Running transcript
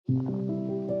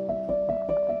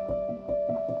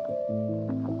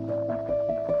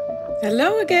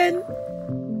Hello again!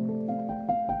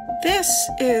 This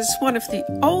is one of the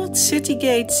old city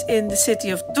gates in the city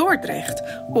of Dordrecht,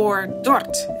 or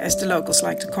Dort as the locals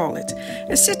like to call it,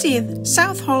 a city in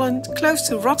South Holland close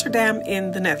to Rotterdam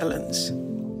in the Netherlands.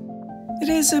 It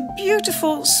is a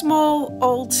beautiful, small,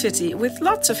 old city with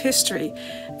lots of history,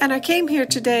 and I came here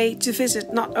today to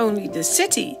visit not only the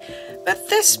city, but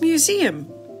this museum,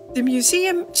 the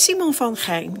Museum Museum van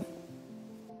Gijn.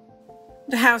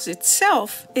 The house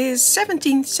itself is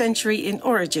 17th century in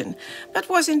origin, but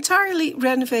was entirely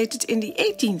renovated in the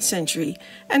 18th century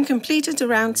and completed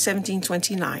around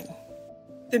 1729.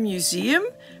 The museum,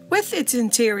 with its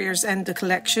interiors and the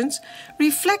collections,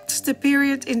 reflects the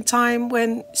period in time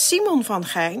when Simon van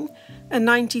Gijn, a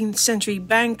 19th century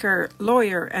banker,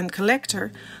 lawyer and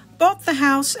collector, bought the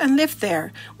house and lived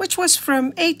there, which was from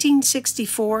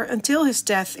 1864 until his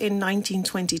death in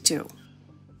 1922.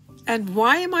 And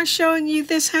why am I showing you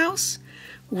this house?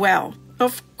 Well,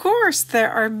 of course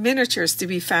there are miniatures to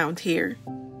be found here.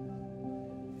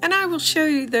 And I will show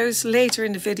you those later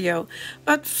in the video,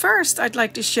 but first I'd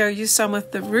like to show you some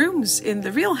of the rooms in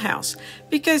the real house,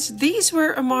 because these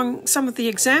were among some of the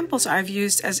examples I've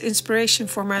used as inspiration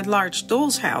for my large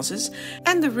dolls houses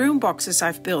and the room boxes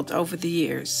I've built over the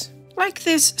years. Like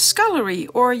this scullery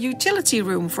or utility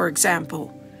room, for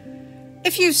example.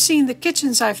 If you've seen the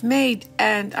kitchens I've made,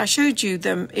 and I showed you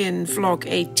them in vlog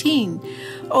 18,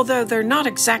 although they're not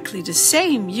exactly the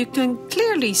same, you can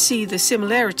clearly see the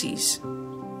similarities.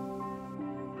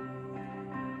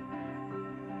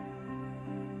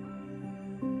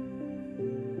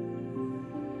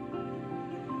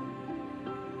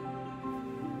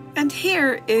 And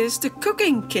here is the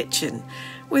cooking kitchen,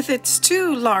 with its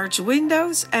two large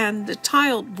windows and the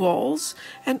tiled walls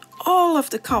and all of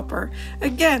the copper.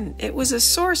 Again, it was a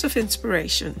source of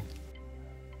inspiration.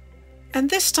 And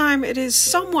this time it is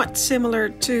somewhat similar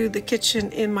to the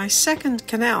kitchen in my second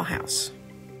canal house.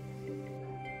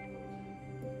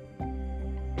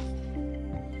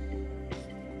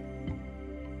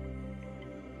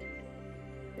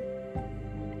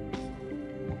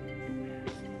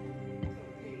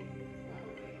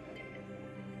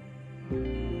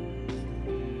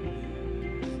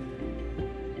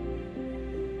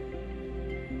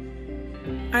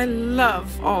 I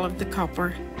love all of the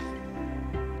copper.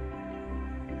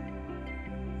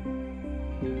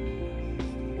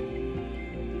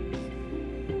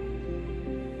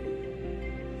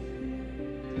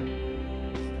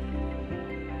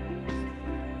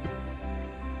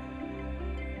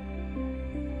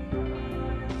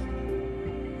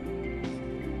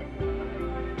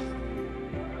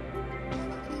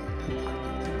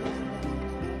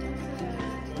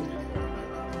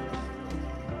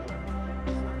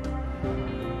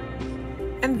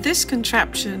 And this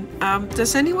contraption,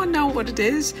 does anyone know what it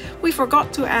is? We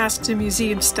forgot to ask the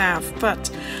museum staff,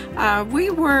 but we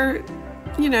were,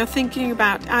 thinking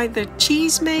about either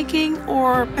cheese making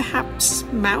or perhaps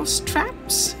mouse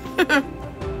traps.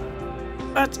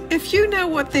 But if you know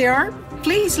what they are,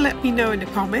 please let me know in the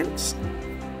comments.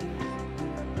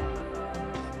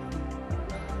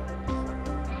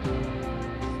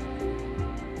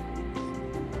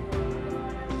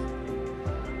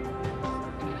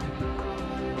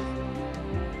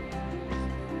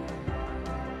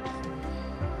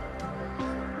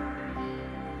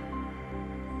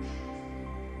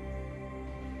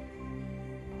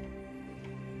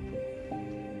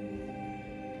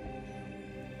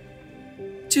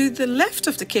 To the left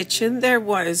of the kitchen there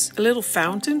was a little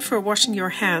fountain for washing your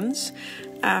hands,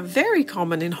 very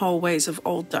common in hallways of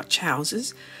old Dutch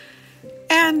houses,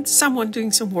 and someone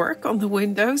doing some work on the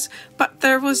windows. But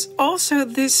there was also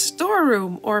this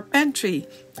storeroom or pantry,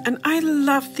 and I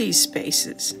love these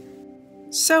spaces.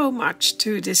 So much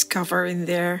to discover in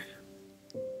there.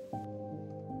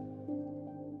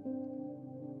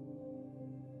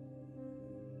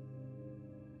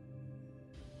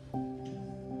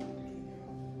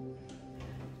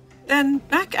 Then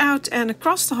back out and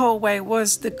across the hallway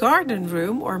was the garden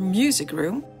room or music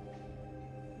room.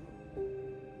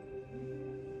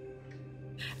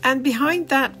 And behind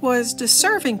that was the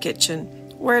serving kitchen,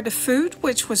 where the food,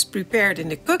 which was prepared in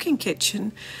the cooking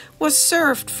kitchen, was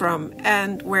served from,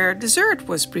 and where dessert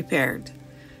was prepared.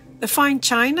 The fine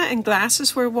china and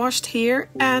glasses were washed here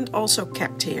and also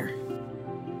kept here.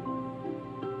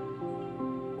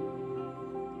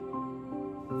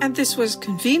 And this was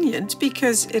convenient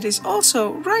because it is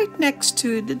also right next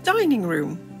to the dining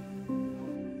room.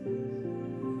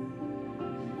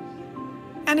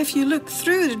 And if you look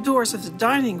through the doors of the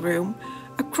dining room,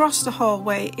 across the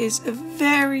hallway is a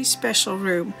very special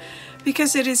room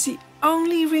because it is the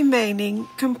only remaining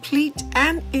complete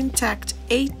and intact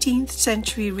 18th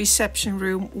century reception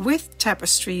room with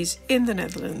tapestries in the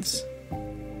Netherlands.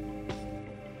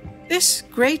 This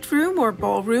great room or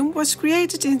ballroom was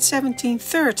created in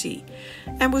 1730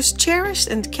 and was cherished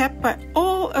and kept by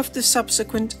all of the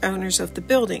subsequent owners of the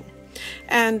building.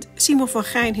 And Simon van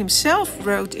Gijn himself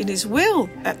wrote in his will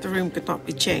that the room could not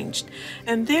be changed,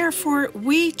 and therefore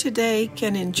we today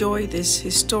can enjoy this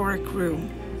historic room.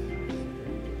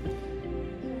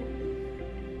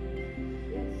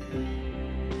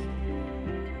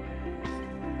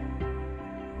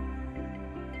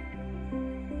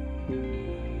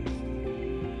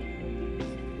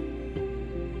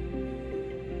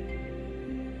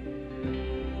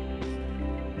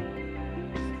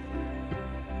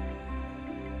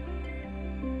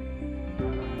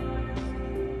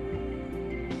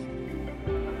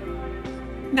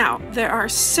 Now, there are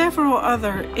several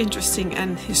other interesting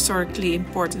and historically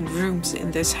important rooms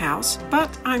in this house, but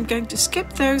I'm going to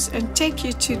skip those and take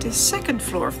you to the second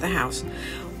floor of the house.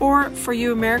 Or for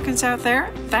you Americans out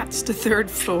there, that's the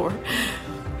third floor.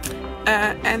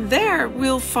 And there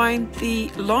we'll find the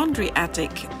laundry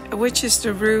attic, which is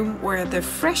the room where the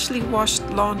freshly washed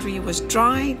laundry was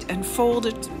dried and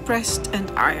folded, pressed and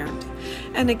ironed.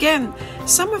 And again,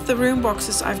 some of the room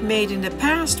boxes I've made in the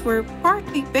past were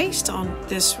partly based on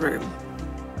this room.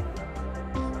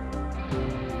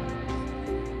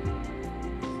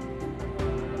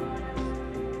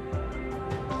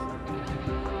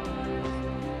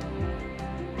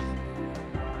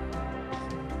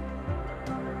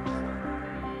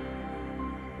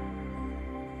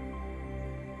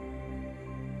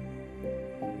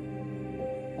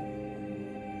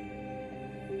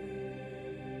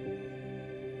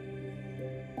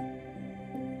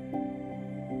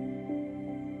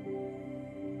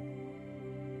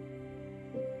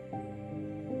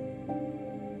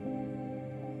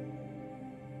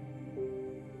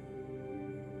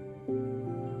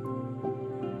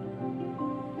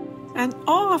 And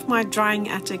all of my drying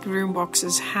attic room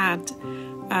boxes had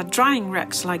drying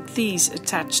racks like these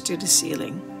attached to the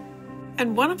ceiling.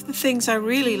 And one of the things I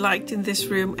really liked in this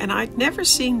room, and I'd never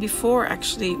seen before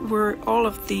actually, were all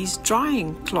of these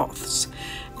drying cloths.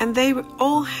 And they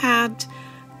all had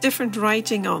different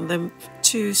writing on them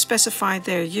to specify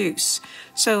their use.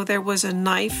 So there was a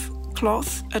knife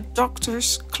cloth, a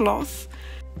doctor's cloth,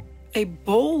 a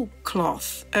bowl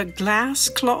cloth, a glass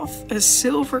cloth, a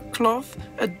silver cloth,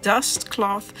 a dust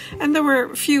cloth, and there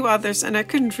were a few others and I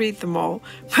couldn't read them all,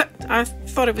 but I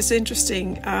thought it was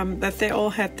interesting that they all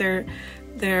had their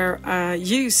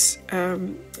use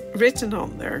written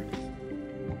on there.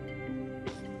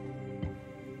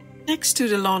 Next to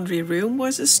the laundry room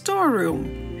was a storeroom,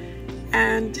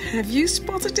 and have you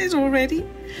spotted it already?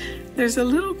 There's a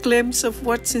little glimpse of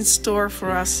what's in store for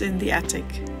us in the attic.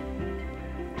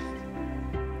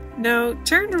 No,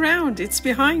 turn around, it's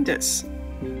behind us.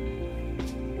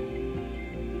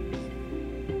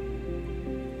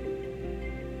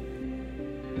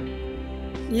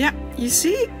 Yeah, you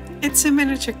see, it's a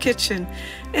miniature kitchen.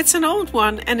 It's an old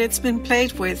one and it's been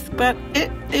played with, but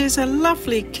it is a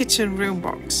lovely kitchen room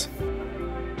box.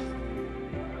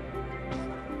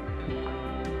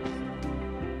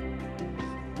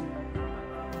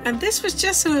 And this was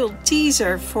just a little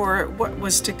teaser for what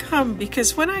was to come,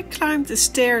 because when I climbed the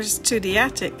stairs to the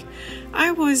attic,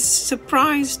 I was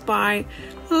surprised by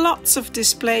lots of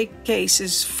display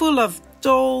cases full of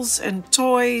dolls and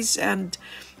toys and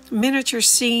miniature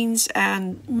scenes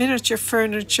and miniature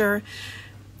furniture.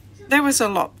 There was a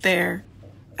lot there,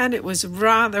 and it was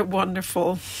rather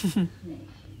wonderful.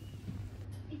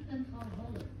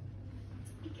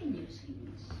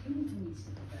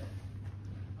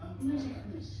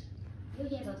 Wil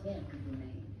jij wat werken voor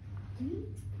mij?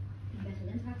 Ik ben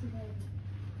gewend haar te werken.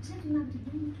 Zet u maar te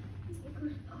doen. Ik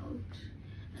word oud.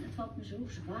 En het valt me zo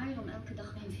zwaar om elke dag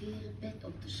mijn veren bed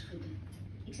op te schudden.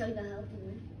 Ik zal je wel helpen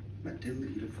hoor. Mathilde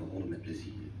hielp voor Holle met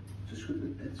plezier. Ze schudde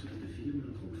het bed zodat de veren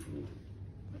het rond vlogen.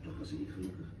 Maar toch was ze niet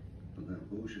gelukkig. Want na een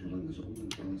poosje verlangde ze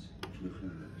ondanks vlug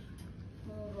naar huis.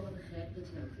 Oh, wat begrijp ik het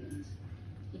wel, kind.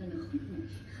 Je bent een goed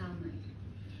mens. Ga maar.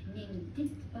 Neem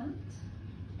dit pad.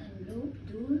 En loop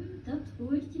door dat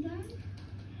poortje daar.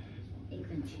 Ik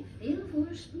wens je veel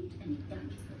voorspoed en ik dank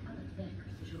je voor al het werk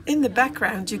dat je zo hebt. In the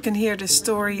background you can hear the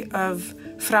story of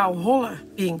Vrouw Holle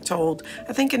being told.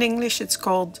 I think in English it's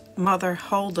called Mother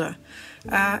Hulde.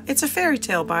 It's a fairy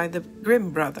tale by the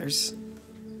Grimm brothers.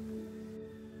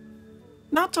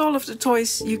 Not all of the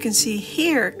toys you can see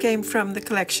here came from the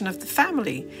collection of the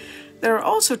family. There are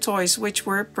also toys which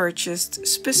were purchased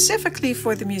specifically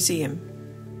for the museum.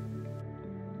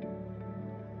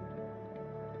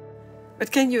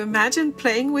 But can you imagine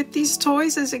playing with these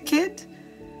toys as a kid?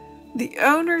 The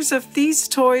owners of these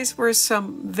toys were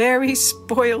some very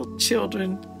spoiled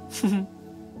children.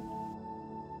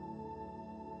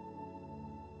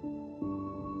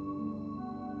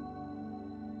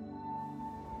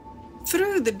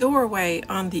 Through the doorway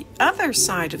on the other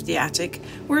side of the attic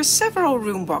were several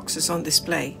room boxes on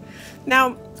display.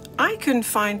 Now, I couldn't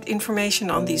find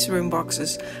information on these room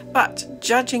boxes, but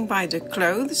judging by the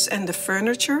clothes and the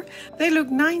furniture, they look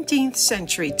 19th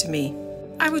century to me.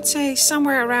 I would say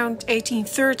somewhere around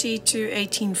 1830 to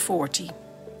 1840.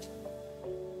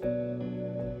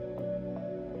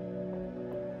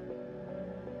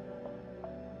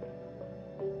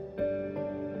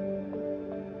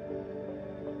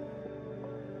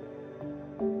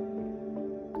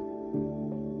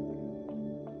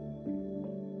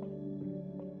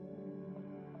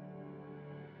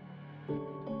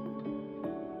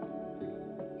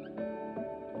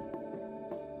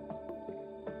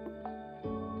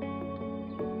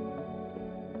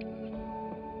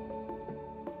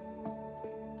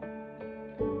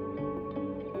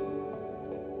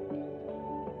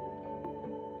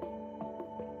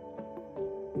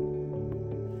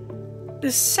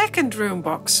 The second room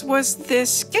box was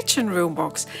this kitchen room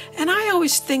box, and I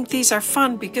always think these are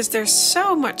fun because there's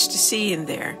so much to see in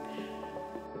there.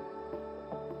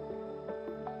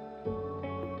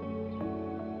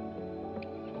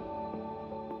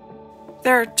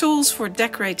 There are tools for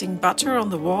decorating butter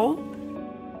on the wall.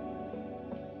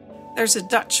 There's a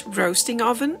Dutch roasting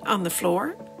oven on the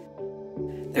floor.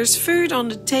 There's food on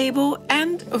the table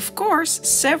and, of course,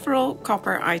 several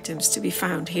copper items to be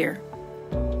found here.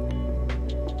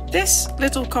 This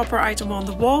little copper item on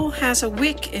the wall has a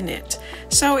wick in it,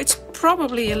 so it's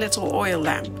probably a little oil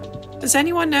lamp. Does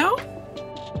anyone know?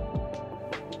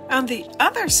 On the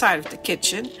other side of the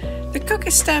kitchen, the cook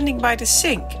is standing by the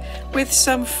sink with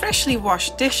some freshly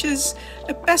washed dishes,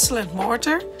 a pestle and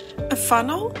mortar, a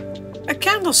funnel, a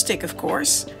candlestick of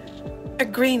course, a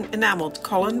green enameled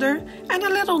colander and a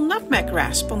little nutmeg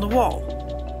rasp on the wall.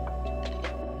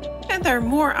 And there are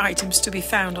more items to be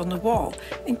found on the wall,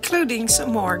 including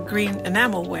some more green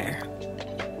enamelware.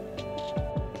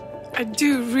 I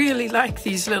do really like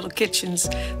these little kitchens.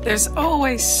 There's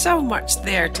always so much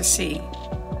there to see.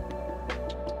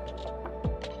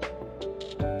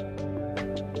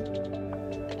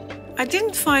 I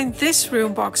didn't find this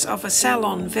room box of a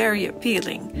salon very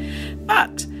appealing,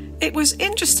 but it was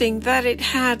interesting that it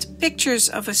had pictures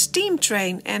of a steam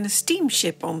train and a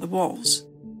steamship on the walls.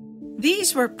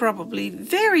 These were probably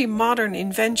very modern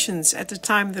inventions at the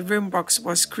time the room box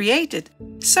was created,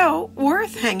 so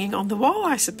worth hanging on the wall,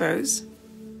 I suppose.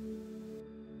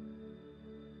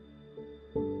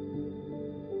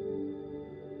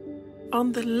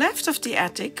 On the left of the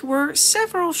attic were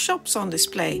several shops on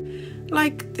display,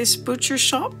 like this butcher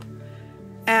shop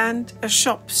and a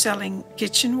shop selling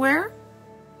kitchenware,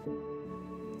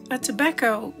 a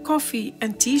tobacco, coffee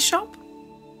and tea shop,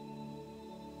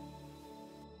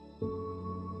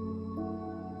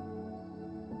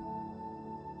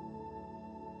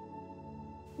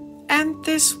 and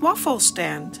this waffle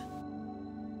stand.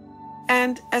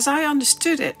 And as I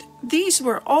understood it, these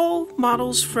were all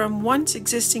models from once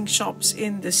existing shops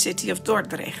in the city of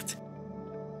Dordrecht.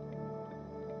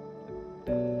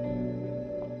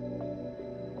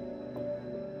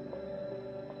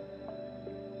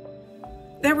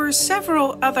 There were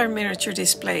several other miniature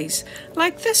displays,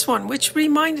 like this one, which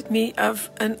reminded me of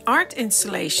an art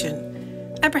installation.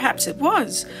 And perhaps it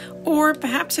was, or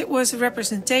perhaps it was a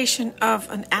representation of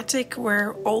an attic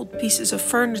where old pieces of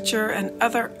furniture and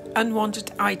other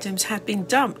unwanted items had been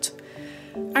dumped.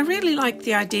 I really liked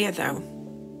the idea though.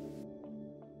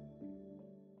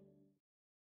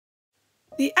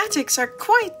 The attics are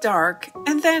quite dark,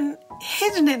 and then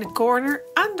hidden in a corner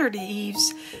under the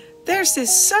eaves, there's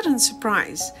this sudden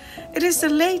surprise. It is the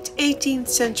late 18th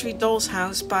century doll's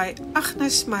house by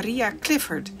Agnes Maria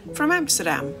Clifford from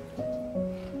Amsterdam.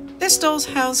 This doll's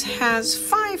house has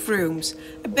 5 rooms: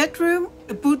 a bedroom,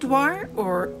 a boudoir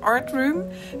or art room,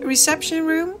 a reception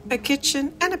room, a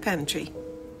kitchen and a pantry.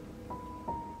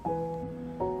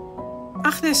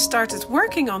 Agnes started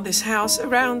working on this house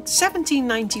around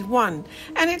 1791,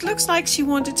 and it looks like she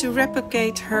wanted to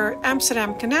replicate her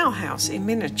Amsterdam canal house in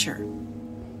miniature.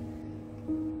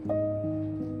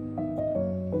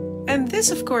 And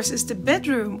this, of course, is the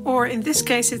bedroom, or in this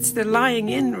case it's the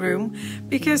lying-in room,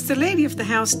 because the lady of the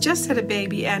house just had a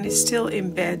baby and is still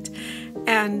in bed.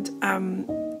 And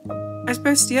I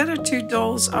suppose the other 2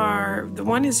 dolls are, the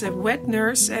one is a wet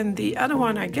nurse and the other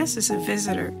one, I guess, is a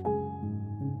visitor.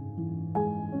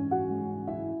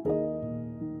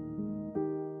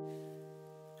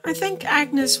 I think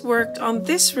Agnes worked on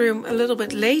this room a little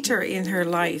bit later in her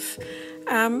life,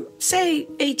 say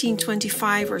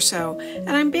 1825 or so, and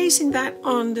I'm basing that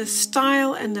on the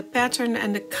style and the pattern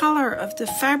and the color of the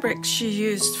fabric she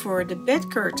used for the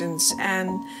bed curtains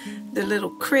and the little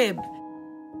crib.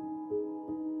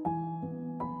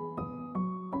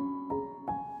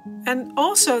 And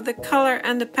also the color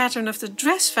and the pattern of the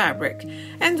dress fabric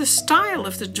and the style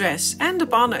of the dress and the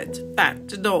bonnet that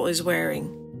the doll is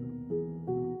wearing.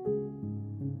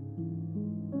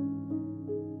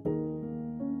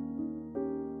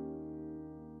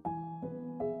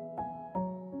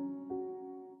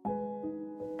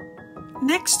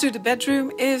 Next to the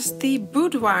bedroom is the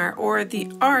boudoir or the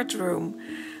art room.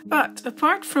 But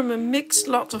apart from a mixed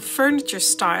lot of furniture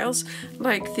styles,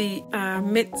 like the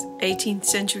mid-18th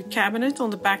century cabinet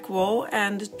on the back wall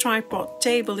and the tripod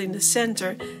table in the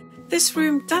center, this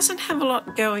room doesn't have a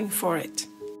lot going for it.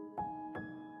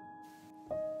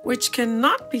 Which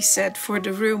cannot be said for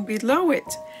the room below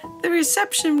it, the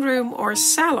reception room or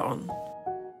salon.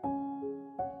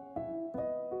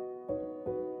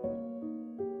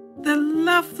 The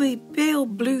lovely pale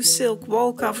blue silk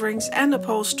wall coverings and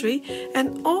upholstery,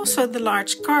 and also the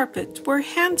large carpet, were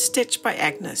hand-stitched by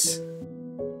Agnes.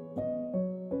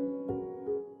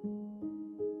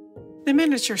 The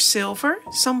miniature silver,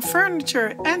 some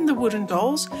furniture and the wooden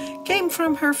dolls came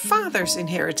from her father's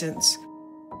inheritance.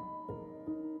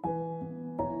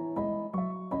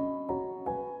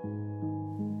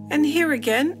 And here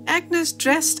again, Agnes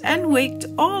dressed and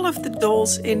wigged all of the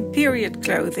dolls in period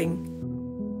clothing.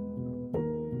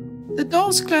 The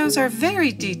dolls' clothes are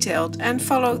very detailed and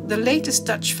follow the latest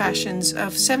Dutch fashions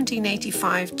of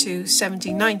 1785 to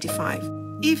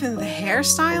 1795. Even the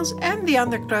hairstyles and the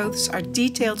underclothes are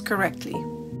detailed correctly.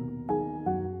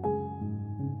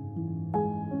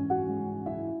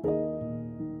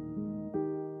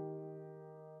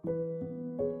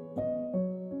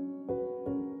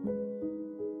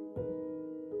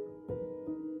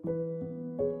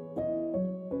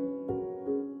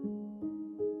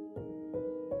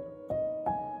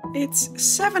 It's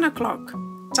 7 o'clock.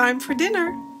 Time for dinner.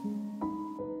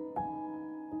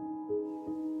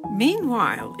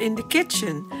 Meanwhile, in the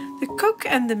kitchen, the cook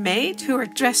and the maid, who are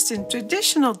dressed in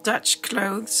traditional Dutch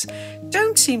clothes,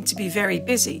 don't seem to be very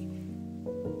busy.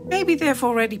 Maybe they've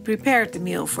already prepared the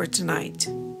meal for tonight.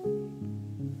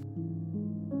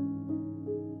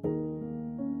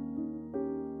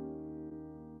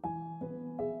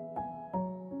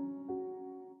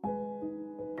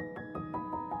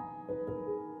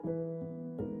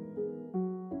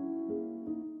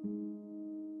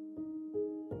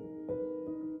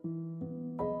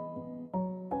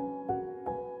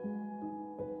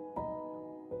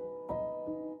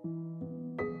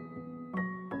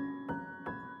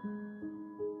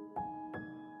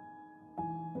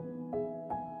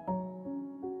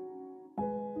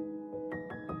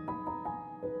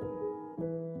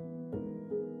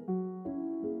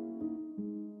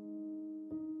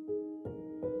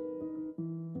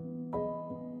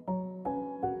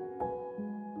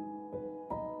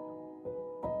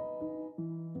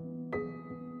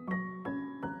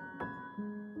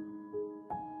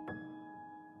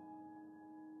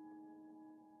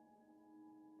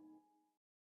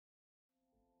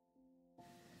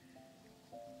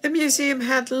 The museum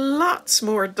had lots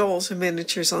more dolls and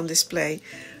miniatures on display,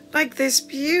 like this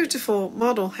beautiful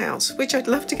model house, which I'd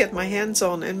love to get my hands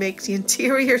on and make the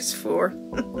interiors for.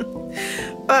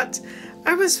 But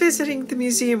I was visiting the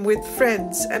museum with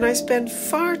friends and I spent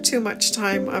far too much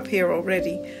time up here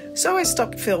already, so I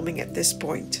stopped filming at this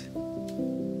point.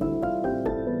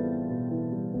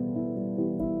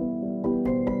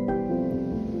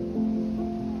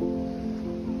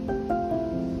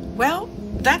 Well,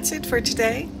 that's it for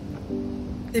today.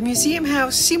 The Museum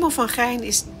House van Gijn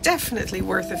is definitely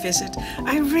worth a visit.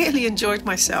 I really enjoyed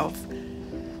myself.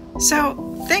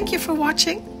 So, thank you for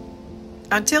watching.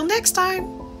 Until next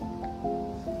time.